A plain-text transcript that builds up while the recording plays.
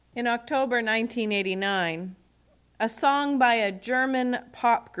In October 1989, a song by a German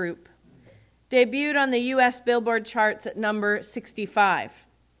pop group debuted on the US Billboard charts at number 65.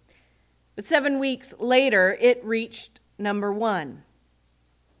 But 7 weeks later, it reached number 1.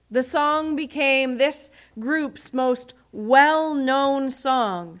 The song became this group's most well-known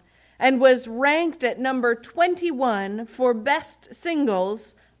song and was ranked at number 21 for best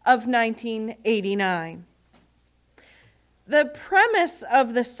singles of 1989. The premise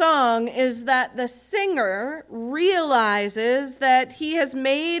of the song is that the singer realizes that he has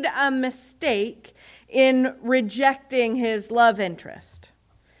made a mistake in rejecting his love interest.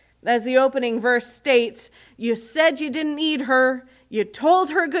 As the opening verse states, you said you didn't need her, you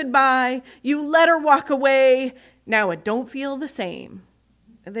told her goodbye, you let her walk away, now it don't feel the same.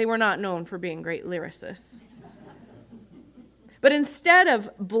 They were not known for being great lyricists. But instead of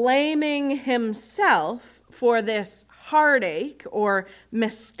blaming himself for this heartache or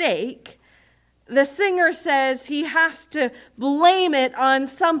mistake, the singer says he has to blame it on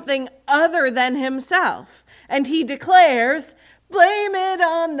something other than himself. And he declares, blame it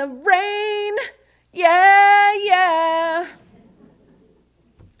on the rain, yeah, yeah.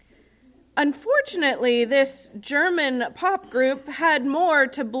 Unfortunately, this German pop group had more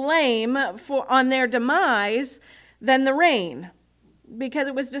to blame on their demise than the rain, because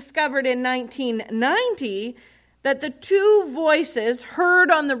it was discovered in 1990 that the two voices heard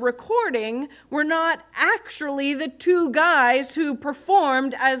on the recording were not actually the two guys who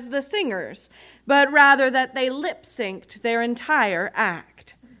performed as the singers, but rather that they lip-synched their entire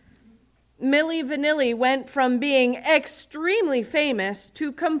act. Millì Vanilli went from being extremely famous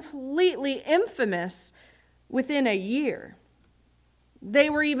to completely infamous within a year. They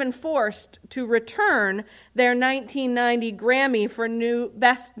were even forced to return their 1990 Grammy for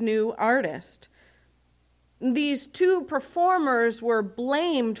Best New Artist. These two performers were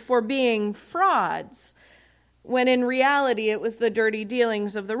blamed for being frauds, when in reality it was the dirty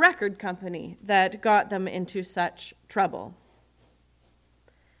dealings of the record company that got them into such trouble.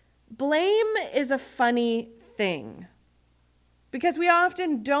 Blame is a funny thing, because we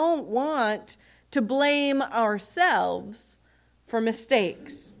often don't want to blame ourselves for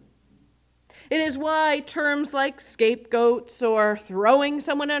mistakes. It is why terms like scapegoats or throwing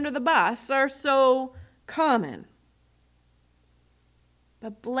someone under the bus are so common.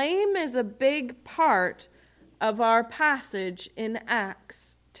 But blame is a big part of our passage in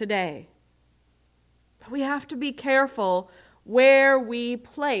Acts today. But we have to be careful where we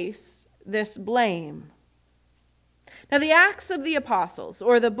place this blame. Now, the Acts of the Apostles,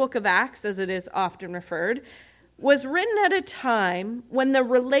 or the book of Acts as it is often referred, was written at a time when the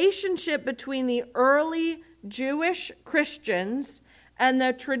relationship between the early Jewish Christians and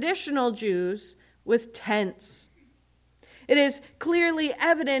the traditional Jews was tense. It is clearly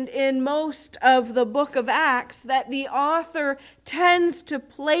evident in most of the book of Acts that the author tends to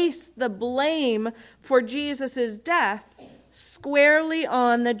place the blame for Jesus' death squarely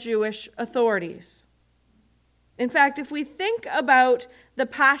on the Jewish authorities. In fact, if we think about the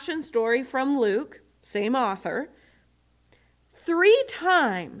Passion story from Luke, same author, 3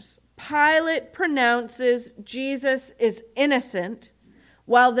 times Pilate pronounces Jesus is innocent,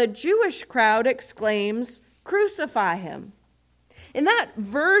 while the Jewish crowd exclaims, "Crucify him." In that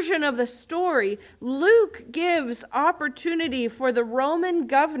version of the story, Luke gives opportunity for the Roman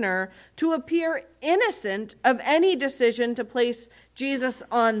governor to appear innocent of any decision to place Jesus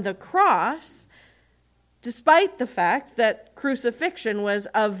on the cross, despite the fact that crucifixion was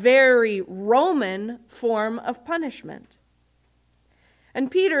a very Roman form of punishment. And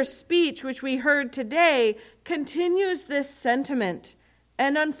Peter's speech, which we heard today, continues this sentiment.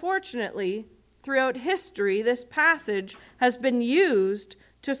 And unfortunately, throughout history, this passage has been used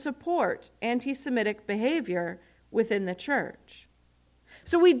to support anti-Semitic behavior within the church.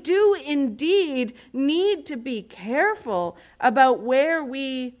 So we do indeed need to be careful about where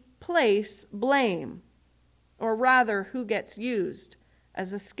we place blame, or rather, who gets used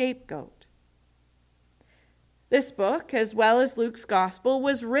as a scapegoat. This book, as well as Luke's gospel,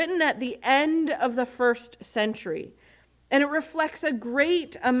 was written at the end of the 1st century. And it reflects a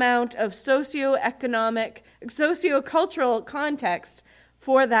great amount of socioeconomic, socio-cultural context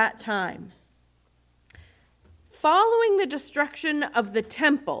for that time. Following the destruction of the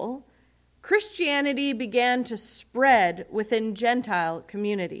temple, Christianity began to spread within Gentile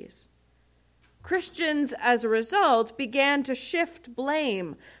communities. Christians, as a result, began to shift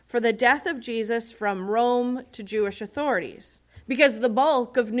blame for the death of Jesus from Rome to Jewish authorities, because the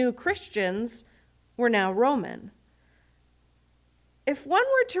bulk of new Christians were now Roman. If one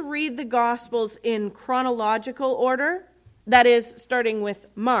were to read the Gospels in chronological order, That is, starting with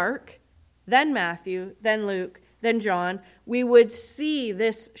Mark, then Matthew, then Luke, then John, we would see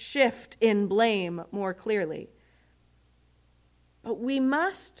this shift in blame more clearly. But we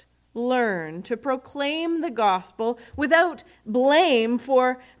must learn to proclaim the gospel without blaming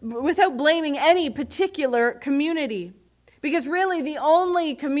any particular community. Because really the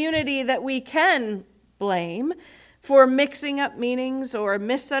only community that we can blame for mixing up meanings or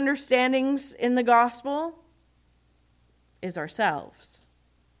misunderstandings in the gospel is ourselves.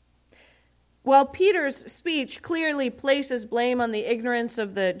 While Peter's speech clearly places blame on the ignorance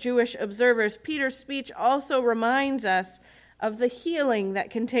of the Jewish observers, Peter's speech also reminds us of the healing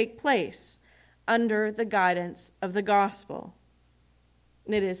that can take place under the guidance of the gospel.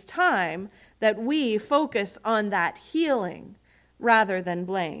 It is time that we focus on that healing rather than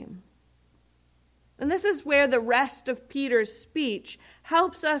blame. And this is where the rest of Peter's speech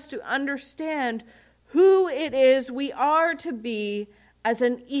helps us to understand who it is we are to be as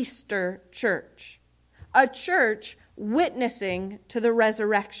an Easter church, a church witnessing to the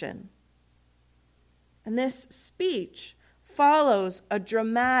resurrection. And this speech follows a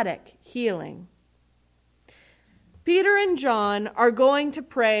dramatic healing. Peter and John are going to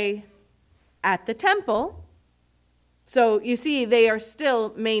pray at the temple. So you see, they are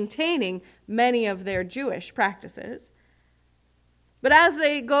still maintaining many of their Jewish practices. But as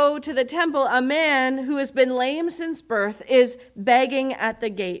they go to the temple, a man who has been lame since birth is begging at the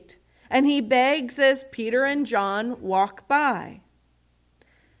gate. And he begs as Peter and John walk by.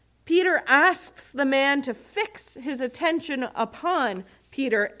 Peter asks the man to fix his attention upon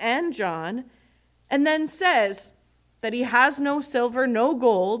Peter and John, and then says that he has no silver, no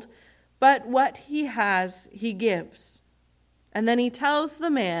gold, but what he has he gives. And then he tells the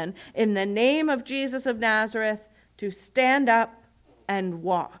man, in the name of Jesus of Nazareth, to stand up and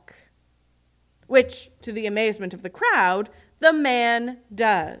walk, which, to the amazement of the crowd, the man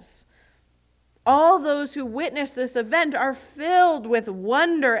does. All those who witness this event are filled with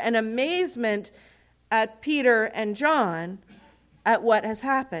wonder and amazement at Peter and John at what has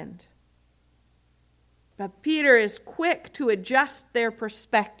happened. But Peter is quick to adjust their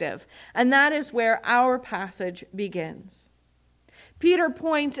perspective, and that is where our passage begins. Peter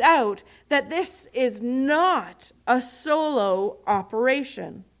points out that this is not a solo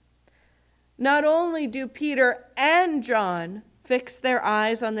operation. Not only do Peter and John fix their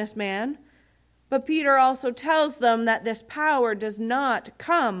eyes on this man, but Peter also tells them that this power does not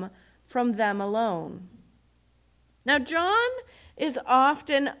come from them alone. Now, John is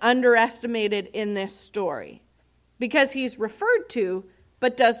often underestimated in this story because he's referred to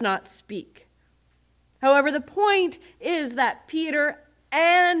but does not speak. However, the point is that Peter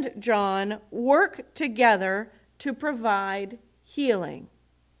and John work together to provide healing.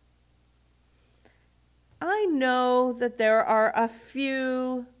 I know that there are a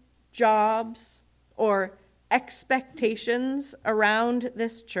few jobs or expectations around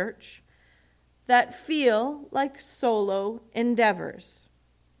this church that feel like solo endeavors.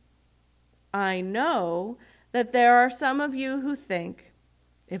 I know that there are some of you who think,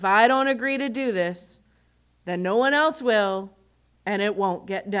 if I don't agree to do this, then no one else will, and it won't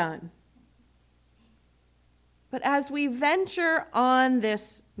get done. But as we venture on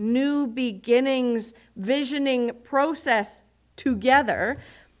this new beginnings visioning process together,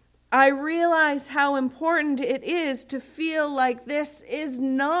 I realize how important it is to feel like this is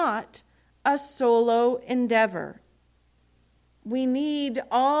not a solo endeavor. We need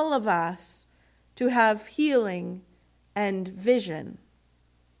all of us to have healing and vision.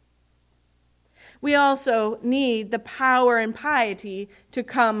 We also need the power and piety to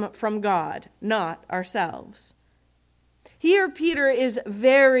come from God, not ourselves. Here, Peter is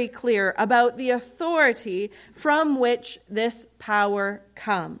very clear about the authority from which this power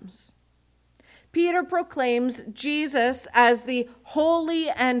comes. Peter proclaims Jesus as the holy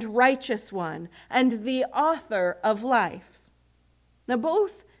and righteous one and the author of life. Now,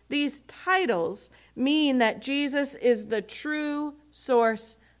 both these titles mean that Jesus is the true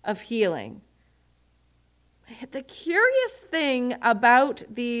source of healing. The curious thing about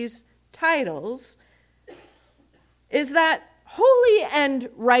these titles is that holy and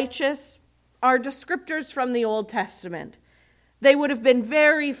righteous are descriptors from the Old Testament. They would have been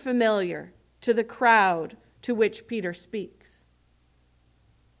very familiar to the crowd to which Peter speaks.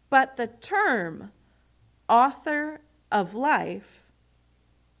 But the term author of life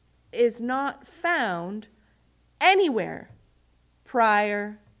is not found anywhere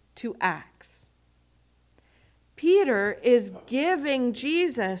prior to Acts. Peter is giving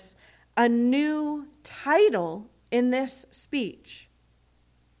Jesus a new title in this speech,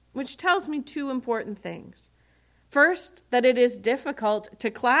 which tells me two important things. First, that it is difficult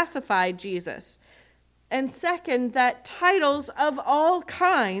to classify Jesus. And second, that titles of all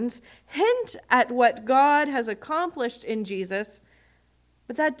kinds hint at what God has accomplished in Jesus,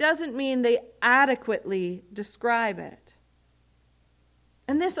 but that doesn't mean they adequately describe it.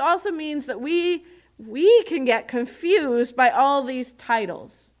 And this also means that we can get confused by all these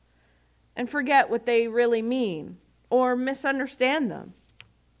titles and forget what they really mean or misunderstand them.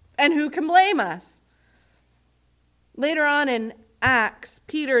 And who can blame us? Later on in Acts,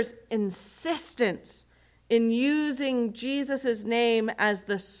 Peter's insistence in using Jesus' name as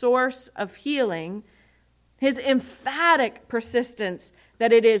the source of healing, his emphatic persistence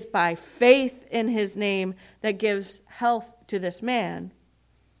that it is by faith in his name that gives health to this man,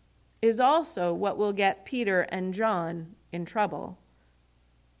 is also what will get Peter and John in trouble.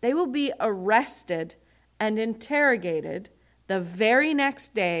 They will be arrested and interrogated the very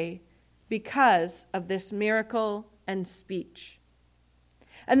next day because of this miracle and speech.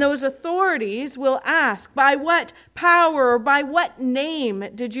 And those authorities will ask, by what power or by what name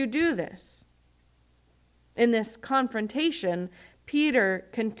did you do this? In this confrontation, Peter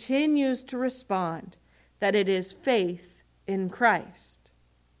continues to respond that it is faith in Christ.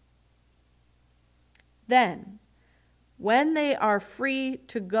 Then, when they are free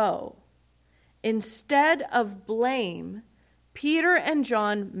to go, instead of blame, Peter and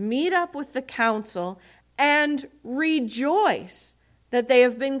John meet up with the council and rejoice that they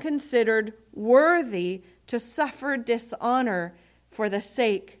have been considered worthy to suffer dishonor for the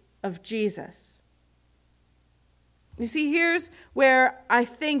sake of Jesus. You see, here's where I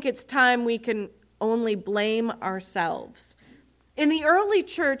think it's time we can only blame ourselves. In the early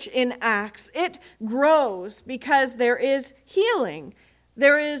church in Acts, it grows because there is healing,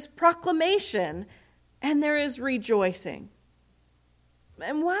 there is proclamation, and there is rejoicing.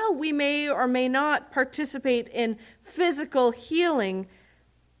 And while we may or may not participate in physical healing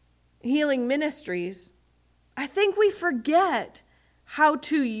ministries, I think we forget how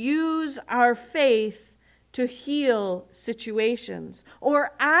to use our faith to heal situations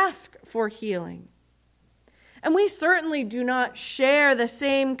or ask for healing. And we certainly do not share the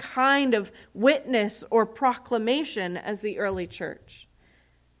same kind of witness or proclamation as the early church.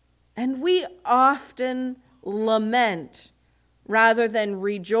 And we often lament rather than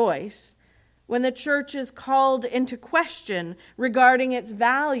rejoice when the church is called into question regarding its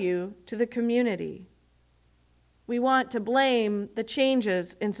value to the community. We want to blame the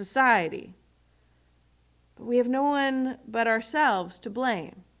changes in society, but we have no one but ourselves to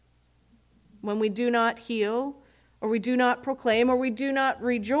blame when we do not heal, or we do not proclaim, or we do not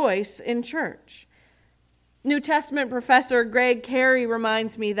rejoice in church. New Testament professor Greg Carey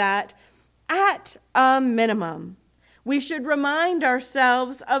reminds me that, at a minimum, we should remind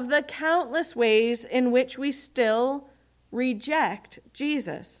ourselves of the countless ways in which we still reject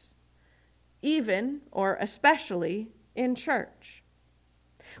Jesus, even or especially in church.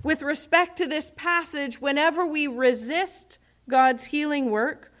 With respect to this passage, whenever we resist God's healing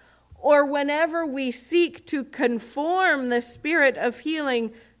work, or whenever we seek to conform the spirit of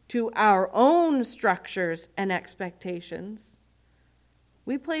healing to our own structures and expectations,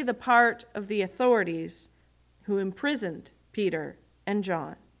 we play the part of the authorities who imprisoned Peter and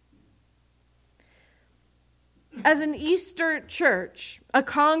John. As an Easter church, a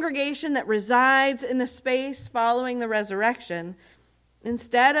congregation that resides in the space following the resurrection,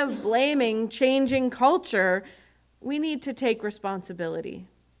 instead of blaming changing culture, we need to take responsibility.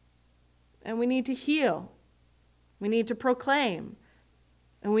 And we need to heal. We need to proclaim.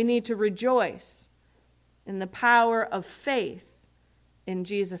 And we need to rejoice in the power of faith in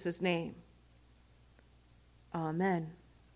Jesus' name. Amen.